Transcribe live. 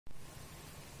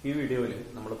ഈ വീഡിയോയിൽ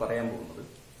നമ്മൾ പറയാൻ പോകുന്നത്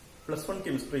 +1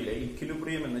 കെമിസ്ട്രിയിലെ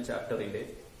ഇക്വിലിബ്രിയം എന്ന ചാപ്റ്ററിന്റെ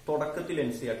തുടക്കത്തിൽ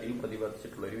NCERT-യിൽ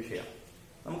പ്രതിപാദിച്ചിട്ടുള്ള ഒരു വിഷയമാണ്.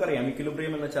 നമുക്കറിയാം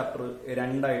ഇക്വിലിബ്രിയം എന്ന ചാപ്റ്റർ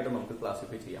രണ്ടായിട്ട് നമുക്ക്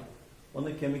ക്ലാസിഫൈ ചെയ്യാം.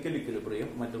 ഒന്ന് കെമിക്കൽ ഇക്വിലിബ്രിയം,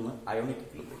 മറ്റൊന്ന് ionic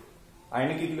equilibrium.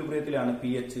 Ionic ഇക്വിലിബ്രിയത്തിലാണ്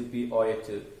pH, pOH,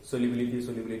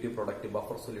 solubility, product,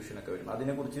 buffer solution ഒക്കെ വരുന്നത്.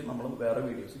 അതിനെക്കുറിച്ച് നമ്മൾ വേറെ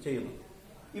വീഡിയോസ് ചെയ്യുന്നു.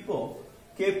 ഇപ്പോ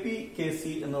Kp/Kc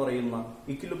എന്ന് പറയുന്ന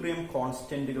ഇക്വിലിബ്രിയം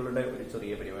കോൺസ്റ്റന്റുകളുടെ ഒരു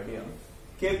ചെറിയ പരിപാടിയാണ്.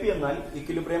 Kp എന്നാൽ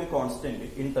equilibrium constant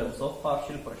in terms of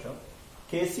partial pressure,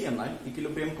 Kc എന്നാൽ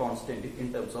equilibrium constant in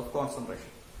terms of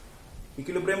concentration.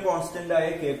 Equilibrium constant ആയ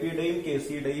Kp-യുടെയും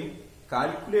Kc-യുടെയും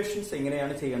കാൽക്കുലേഷൻസ്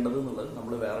എങ്ങനെയാണ് ചെയ്യേണ്ടത് എന്നുള്ളത്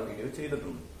നമ്മൾ വേറെ വീഡിയോ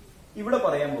ചെയ്തിട്ടുണ്ട്. ഇവിടെ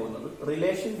പറയാൻ പോകുന്നത്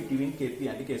റിലേഷൻ ബിറ്റ്വീൻ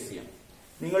Kp&Kc ആണ്.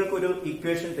 നിങ്ങൾക്കൊരു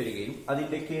ഇക്വേഷൻ തരികയും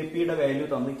അതിന്റെ Kp-യുടെ വാല്യൂ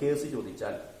തന്ന് Kc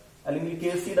ചോദിച്ചാൽ, അല്ലെങ്കിൽ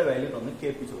Kc-യുടെ വാല്യൂ തന്ന്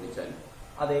Kp ചോദിച്ചാൽ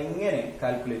അതെങ്ങനെ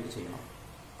കാൽക്കുലേറ്റ് ചെയ്യണം,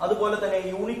 അതുപോലെ തന്നെ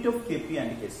യൂണിറ്റ് ഓഫ്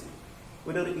Kp&Kc,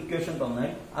 ഒരു ഇക്വേഷൻ തന്നാൽ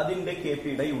അതിന്റെ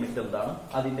Kp-യുടെ യൂണിറ്റ് എന്താണ്,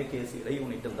 അതിന്റെ Kc-യുടെ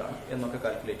യൂണിറ്റ് എന്താണ് എന്നൊക്കെ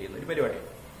കാൽക്കുലേറ്റ് ചെയ്യുന്ന ഒരു പരിപാടിയാണ്.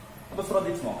 അപ്പൊ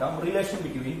ശ്രദ്ധിച്ച് നോക്കാം. Relation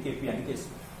between Kp&Kc.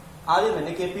 ആദ്യം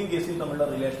തന്നെ Kp-യും Kc-യും തമ്മിലുള്ള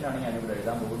റിലേഷൻ ആണ് ഞാൻ ഇവിടെ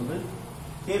എഴുതാൻ പോകുന്നത്.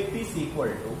 Kp is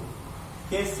equal to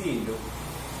Kc into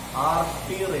RT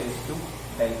raised to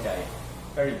delta n.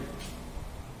 കഴിഞ്ഞു,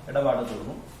 ഇടപാട്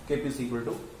തീർന്നു. Kp is equal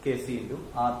to Kc into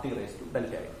RT raised to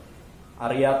delta n.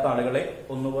 അറിയാത്ത ആളുകളെ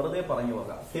ഒന്ന് വെറുതെ പറഞ്ഞു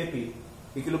പോകാം. Kp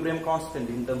equilibrium constant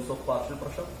in terms of partial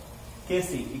pressure,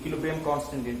 Kc equilibrium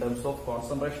constant in terms of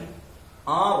concentration,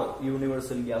 R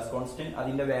universal gas constant.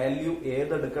 അതിന്റെ വാല്യൂ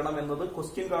ഏതെടുക്കണം എന്നത്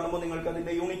question കാണുമ്പോൾ നിങ്ങൾക്ക്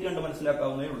അതിന്റെ യൂണിറ്റ് കണ്ട്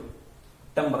മനസ്സിലാക്കാവുന്നേ ഉള്ളൂ.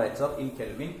 Temperature in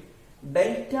kelvin.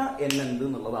 Delta N എന്ത്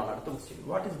എന്നുള്ളതാണ് അടുത്ത question.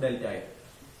 What is delta N?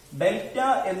 Delta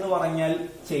എന്ന് പറഞ്ഞാൽ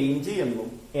ചേഞ്ച് എന്നും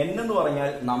എൻ എന്ന് പറഞ്ഞാൽ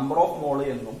നമ്പർ ഓഫ് മോൾ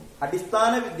എന്നും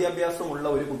അടിസ്ഥാന വിദ്യാഭ്യാസമുള്ള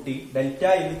ഒരു കുട്ടി ഡെൽറ്റ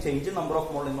എന്ന് ചേഞ്ച് നമ്പർ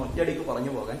ഓഫ് മോൾ എന്ന് ഒറ്റയടിക്ക്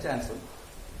പറഞ്ഞു പോകാൻ ചാൻസ് ഉണ്ട്.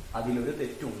 അതിലൊരു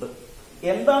തെറ്റുണ്ട്.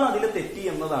 എന്താണ് അതിലെ തെറ്റി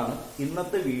എന്നതാണ്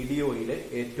ഇന്നത്തെ വീഡിയോയിലെ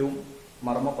ഏറ്റവും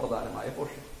മർമ്മപ്രധാനമായ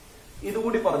പോർഷൻ.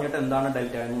 ഇതുകൂടി പറഞ്ഞിട്ട് എന്താണ്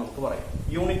ഡെൽറ്റ എന്ന് നമുക്ക് പറയാം.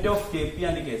 Unit of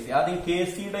Kp&Kc. ആദ്യം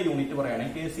Kc-യുടെ യൂണിറ്റ്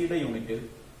പറയുകയാണെങ്കിൽ Kc-യുടെ unit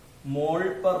mole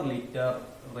per litre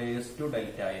raise to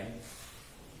delta N.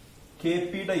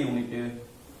 Kp-യുടെ unit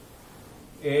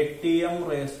ATM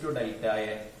raise to delta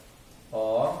N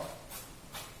or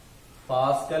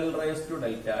Pascal raise to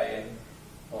delta N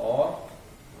or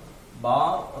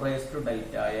bar raise to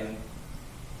delta N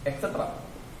etcetera.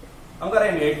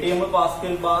 നമുക്കറിയാം ATM,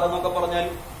 Pascal, bar എന്നൊക്കെ പറഞ്ഞാൽ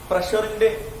പ്രഷറിന്റെ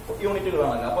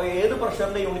യൂണിറ്റുകളാണല്ലോ. അപ്പൊ ഏത്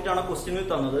പ്രഷറിന്റെ unit ആണ് ക്വസ്റ്റ്യനിൽ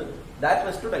തന്നത്, that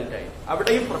raise to delta N.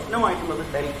 അവിടെയും പ്രശ്നമായിട്ടുള്ളത്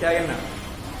delta N ആണ്.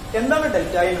 എന്താണ്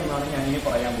ഡെൽറ്റ എൻ എന്നാണ് ഞാൻ ഇനി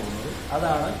പറയാൻ പോകുന്നത്.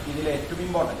 അതാണ് ഇതിലെ ഏറ്റവും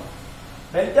ഇമ്പോർട്ടന്റ്.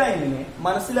 ഡെൽറ്റ എന്നിനെ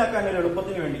മനസ്സിലാക്കാൻ ഒരു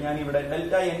എളുപ്പത്തിന് വേണ്ടി ഞാൻ ഇവിടെ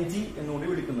ഡെൽറ്റ NG എന്നുകൂടി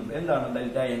വിളിക്കുന്നുണ്ട്. എന്താണ്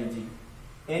delta NG?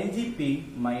 NGP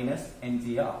minus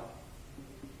NGR.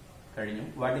 കഴിഞ്ഞു.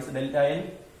 What is delta N?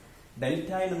 Delta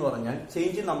N എന്ന് പറഞ്ഞാൽ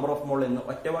ചേഞ്ച് നമ്പർ ഓഫ് മോൾ എന്ന്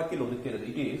ഒറ്റവാക്കിൽ ഒതുക്കരുത്.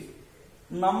 It is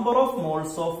number of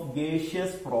moles of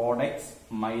gaseous products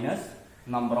minus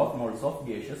number of moles of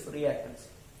gaseous reactance.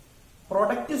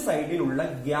 Product സൈഡിലുള്ള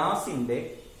ഗ്യാസിന്റെ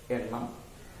എണ്ണം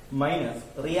മൈനസ്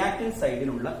റിയാക്ടന്റ്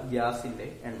സൈഡിലുള്ള ഗ്യാസിന്റെ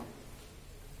എണ്ണം.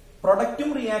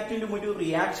 പ്രൊഡക്റ്റും റിയാക്ടന്റും ഒരു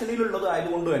റിയാക്ഷനിലുള്ളത്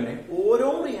ആയതുകൊണ്ട് തന്നെ ഓരോ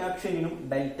റിയാക്ഷനിനും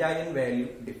ഡെൽറ്റ എൻ വാല്യൂ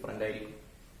ഡിഫറന്റ് ആയിരിക്കും.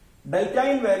 ഡെൽറ്റ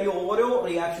എൻ വാല്യൂ ഓരോ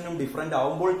റിയാക്ഷനും ഡിഫറന്റ്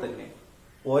ആവുമ്പോൾ തന്നെ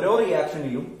ഓരോ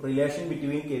റിയാക്ഷനിലും റിലേഷൻ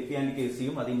ബിറ്റ്വീൻ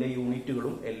Kp&Kc-യും അതിന്റെ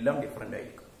യൂണിറ്റുകളും എല്ലാം ഡിഫറന്റ്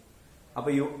ആയിരിക്കും.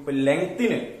 അപ്പൊ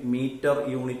ലെങ്തിന് മീറ്റർ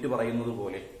യൂണിറ്റ് പറയുന്നത്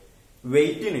പോലെ,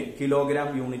 വെയിറ്റിന് കിലോഗ്രാം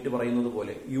യൂണിറ്റ് പറയുന്നത്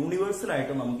പോലെ യൂണിവേഴ്സൽ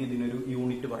ആയിട്ട് നമുക്ക് ഇതിനൊരു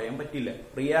യൂണിറ്റ് പറയാൻ പറ്റില്ല.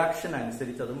 റിയാക്ഷൻ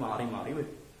അനുസരിച്ച് അത് മാറി മാറി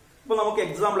വരും. ഇപ്പൊ നമുക്ക്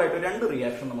എക്സാമ്പിൾ ആയിട്ട് രണ്ട്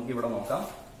റിയാക്ഷൻ നമുക്ക് ഇവിടെ നോക്കാം.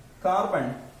 Carbon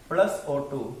plus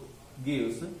O2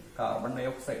 gives carbon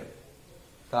dioxide.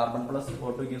 Carbon plus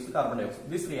O2 gives carbon dioxide.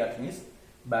 This reaction is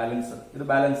balanced. ഇത്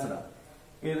ബാലൻസ്ഡ് ആണ്.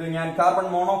 ഇത് ഞാൻ കാർബൺ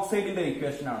മോണോക്സൈഡിന്റെ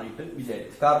ഇക്വേഷൻ ആണ് ഇട്ട്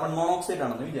വിചാരിക്കും. കാർബൺ മോണോക്സൈഡ്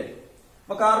ആണെന്ന് വിചാരിക്കും.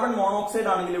 അപ്പൊ കാർബൺ മോണോക്സൈഡ്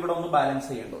ആണെങ്കിൽ ഇവിടെ ഒന്ന് ബാലൻസ്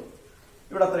ചെയ്യേണ്ടത്.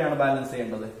 ഇവിടെ എത്രയാണ് ബാലൻസ്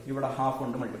ചെയ്യേണ്ടത്? ഇവിടെ ഹാഫ്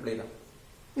കൊണ്ട് മൾട്ടിപ്ലൈ ചെയ്താൽ.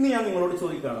 ഇനി ഞാൻ നിങ്ങളോട്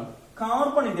ചോദിക്കുകയാണ്,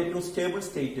 കാർബണിന്റെ ഏറ്റവും സ്റ്റേബിൾ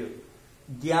സ്റ്റേറ്റ്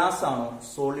ഗ്യാസ് ആണോ,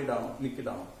 സോളിഡ് ആണോ,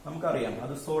 ലിക്വിഡ് ആണോ? നമുക്കറിയാം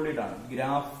അത് സോളിഡ് ആണ്.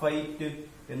 ഗ്രാഫൈറ്റ്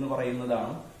എന്ന്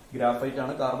പറയുന്നതാണ്, ഗ്രാഫൈറ്റ്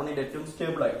ആണ് കാർബണിന്റെ ഏറ്റവും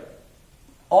സ്റ്റേബിൾ ആയിട്ട്.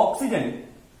 ഓക്സിജൻ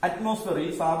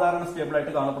അറ്റ്മോസ്ഫിയറിൽ സാധാരണ സ്റ്റേബിൾ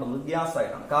ആയിട്ട് കാണപ്പെടുന്നത് ഗ്യാസ്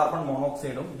ആയിട്ടാണ്. കാർബൺ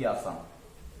മോണോക്സൈഡും ഗ്യാസ് ആണ്.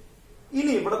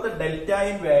 ഇനി ഇവിടുത്തെ ഡെൽറ്റ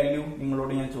എൻ വാല്യൂ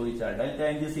നിങ്ങളോട് ഞാൻ ചോദിച്ചാൽ delta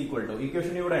N is equal to,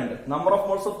 equation ഇവിടെ ഉണ്ട്, number of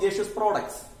moles of gaseous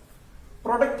products.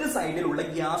 Product സൈഡിലുള്ള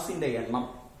ഗ്യാസിന്റെ എണ്ണം.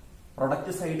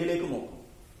 പ്രൊഡക്റ്റ് സൈഡിലേക്ക് നോക്കും,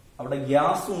 അവിടെ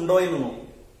ഗ്യാസ് ഉണ്ടോ എന്ന് നോക്കും.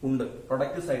 ഉണ്ട്,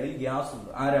 പ്രൊഡക്റ്റ് സൈഡിൽ ഗ്യാസ്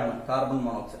ഉണ്ട്. ആരാണ്? Carbon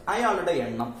monoxide.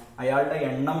 അയാളുടെ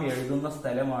എണ്ണം എഴുതുന്ന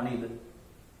സ്ഥലമാണ് ഇത്.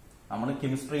 നമ്മൾ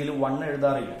കെമിസ്ട്രിയിൽ 1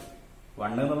 എഴുതാറില്ല.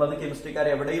 1 എന്നുള്ളത് കെമിസ്ട്രിക്കാർ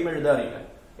എവിടെയും എഴുതാറില്ല.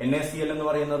 NaCl എന്ന്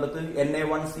പറയുന്നിടത്ത്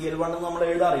Na1Cl1 നമ്മൾ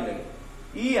എഴുതാറില്ലല്ലോ.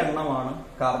 ഈ എണ്ണമാണ്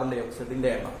കാർബൺ ഡൈ ഓക്സൈഡിന്റെ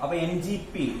എണ്ണം. അപ്പൊ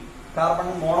NGP കാർബൺ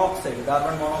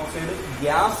മോണോക്സൈഡ്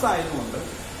ഗ്യാസ് ആയതുകൊണ്ട്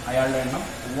അയാളുടെ എണ്ണം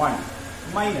 1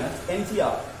 minus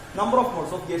NCR number of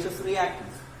moles of gaseous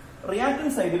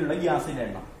reactance സൈഡിലുള്ള ഗ്യാസിന്റെ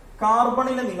എണ്ണം.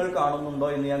 കാർബണിനെ നിങ്ങൾ കാണുന്നുണ്ടോ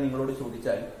എന്ന് ഞാൻ നിങ്ങളോട്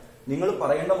ചോദിച്ചാൽ നിങ്ങൾ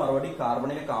പറയേണ്ട മറുപടി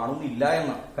കാർബണിനെ കാണുന്നില്ല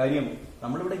എന്ന കാര്യം.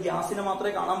 നമ്മളിവിടെ ഗ്യാസിനെ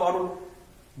മാത്രമേ കാണാൻ പാടുള്ളൂ.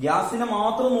 ഗ്യാസിനെ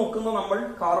മാത്രം നോക്കുന്ന നമ്മൾ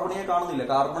കാർബണിനെ കാണുന്നില്ല.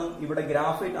 കാർബൺ ഇവിടെ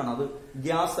ഗ്രാഫൈറ്റ് ആണ്, അത്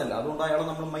ഗ്യാസ് അല്ല. അതുകൊണ്ട് അയാളെ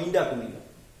നമ്മൾ മൈൻഡ് ആക്കുന്നില്ല.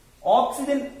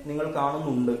 ഓക്സിജൻ നിങ്ങൾ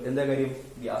കാണുന്നുണ്ട്. എന്താ കാര്യം?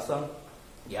 ഗ്യാസാണ്.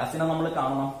 ഗ്യാസിനെ നമ്മൾ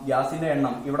കാണണം. ഗ്യാസിന്റെ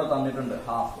എണ്ണം ഇവിടെ തന്നിട്ടുണ്ട്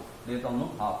ഹാഫ്, ഇത് തന്നു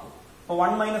ഹാഫ്. അപ്പൊ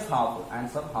 1 minus half,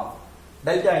 answer half.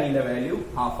 Delta ന്റെ വാല്യൂ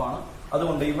ഹാഫ് ആണ്.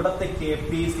 അതുകൊണ്ട് ഇവിടത്തെ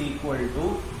Kp is equal to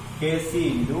Kc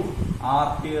into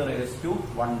RT raised to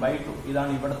 1/2.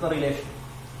 ഇതാണ് ഇവിടുത്തെ റിലേഷൻ.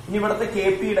 ഇനി ഇവിടുത്തെ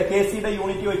Kcയുടെ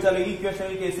യൂണിറ്റ് വെച്ചാൽ ഈ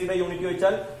ഇക്വേഷനിൽ Kcയുടെ യൂണിറ്റ്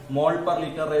വെച്ചാൽ mole per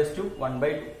litre raise to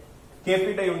 1/2.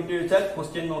 Kpയുടെ unit വെച്ചാൽ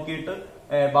ക്വസ്റ്റ്യൻ നോക്കിയിട്ട്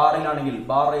ബാറിലാണെങ്കിൽ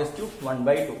ബാർ റേസ് ടു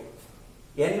 1/2.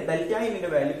 ഡെൽറ്റ ന്റെ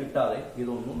വാല്യൂ കിട്ടാതെ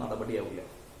ഇതൊന്നും നടപടിയാവില്ല.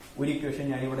 ഒരു ഇക്വേഷൻ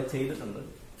ഞാൻ ഇവിടെ ചെയ്തിട്ടുണ്ട്.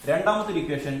 രണ്ടാമത്തെ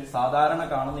ഇക്വേഷൻ സാധാരണ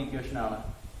കാണുന്ന ഇക്വേഷൻ ആണ്.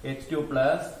 H2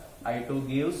 plus I2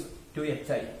 gives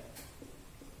 2HI.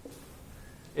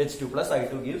 H2 plus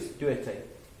I2 gives 2HI.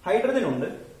 Hydrogen ഉണ്ട്,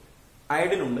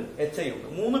 അയഡിൻ ഉണ്ട്, HI ഉണ്ട്.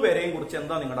 മൂന്ന് പേരെയും കുറിച്ച്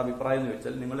എന്താ നിങ്ങളുടെ അഭിപ്രായം എന്ന്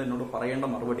വെച്ചാൽ നിങ്ങൾ എന്നോട് പറയേണ്ട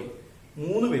മറുപടി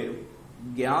 3 പേരും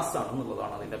ഗ്യാസ്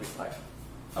ആണെന്നുള്ളതാണ് അതിന്റെ അഭിപ്രായം.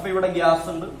 അപ്പൊ ഇവിടെ ഗ്യാസ്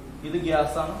ഉണ്ട്, ഇത്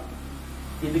ഗ്യാസ് ആണ്,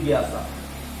 ഇത് ഗ്യാസ് ആണ്.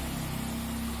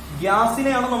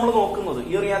 ഗ്യാസിനെയാണ് നമ്മൾ നോക്കുന്നത്.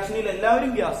 ഈ റിയാക്ഷനിൽ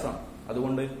എല്ലാവരും ഗ്യാസ് ആണ്.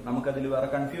 അതുകൊണ്ട് നമുക്കതിൽ വേറെ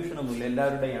കൺഫ്യൂഷൻ ഒന്നുമില്ല.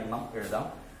 എല്ലാവരുടെ എണ്ണം എഴുതാം.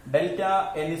 Delta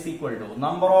N is equal to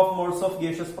number of moles of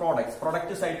gaseous products.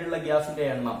 Product സൈഡിലുള്ള ഗ്യാസിന്റെ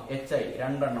എണ്ണം HI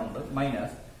 2 എണ്ണം ഉണ്ട്,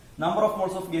 minus number of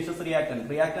moles of gaseous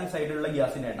reactant സൈഡിലുള്ള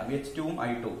ഗ്യാസിന്റെ എണ്ണം H2 ഉം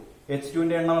I2. H2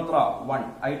 ന്റെ എണ്ണം എത്ര? 1.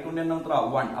 I2 ന്റെ എണ്ണം എത്ര?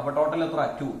 1. അപ്പൊ ടോട്ടൽ എത്ര?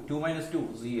 2. 2 minus 2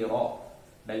 0.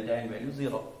 Delta N value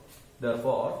 0.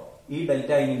 Therefore ഈ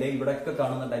ഡെൽറ്റ ന്റെ ഇവിടെയൊക്കെ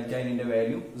കാണുന്ന ഡെൽറ്റ ന്റെ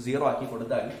വാല്യൂ 0 ആക്കി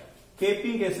കൊടുത്താൽ Kp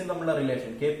യും Kc യും തമ്മിലുള്ള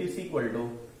relation Kp is equal to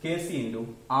Kc into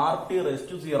RT raised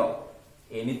to 0.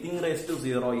 Anything raised to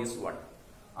 0 is 1.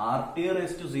 RT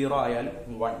raised to 0 ആയാൽ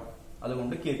 1.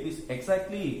 അതുകൊണ്ട് Kp is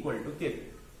exactly equal to Kp.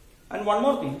 And one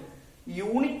more thing,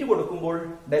 unit കൊടുക്കുമ്പോൾ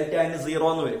delta N 0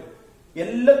 എന്ന് വരും.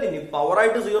 എല്ലാത്തിനും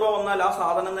പവറായിട്ട് 0 വന്നാൽ ആ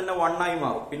സാധനം തന്നെ 1 ആയി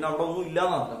മാറും. പിന്നെ അവിടെ ഒന്നും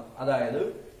ഇല്ലാന്ന് അർത്ഥം. അതായത്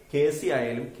Kc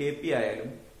ആയാലും Kp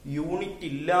ആയാലും യൂണിറ്റ്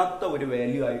ഇല്ലാത്ത ഒരു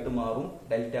വാല്യൂ ആയിട്ട് മാറും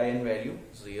ഡെൽറ്റ N വാല്യൂ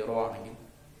 0 ആണെങ്കിൽ.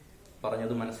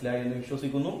 പറഞ്ഞത് മനസ്സിലായി എന്ന്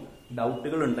വിശ്വസിക്കുന്നു.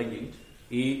 ഡൗട്ടുകൾ ഉണ്ടെങ്കിൽ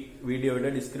ഈ വീഡിയോയുടെ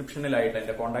ഡിസ്ക്രിപ്ഷനിലായിട്ട്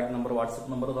എന്റെ കോൺടാക്ട് നമ്പർ,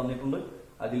 വാട്സ്ആപ്പ് നമ്പർ തന്നിട്ടുണ്ട്.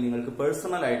 അതിൽ നിങ്ങൾക്ക്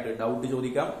പേഴ്സണൽ ആയിട്ട് ഡൗട്ട്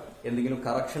ചോദിക്കാം. എന്തെങ്കിലും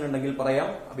കറക്ഷൻ ഉണ്ടെങ്കിൽ പറയാം,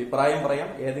 അഭിപ്രായം പറയാം.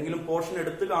 ഏതെങ്കിലും പോർഷൻ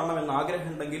എടുത്തു കാണണമെന്ന് ആഗ്രഹം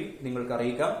ഉണ്ടെങ്കിൽ നിങ്ങൾക്ക്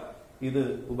അറിയിക്കാം. ഇത്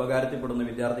ഉപകാരത്തിൽപ്പെടുന്ന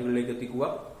വിദ്യാർത്ഥികളിലേക്ക് എത്തിക്കുക.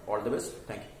 All the best.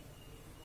 Thank you.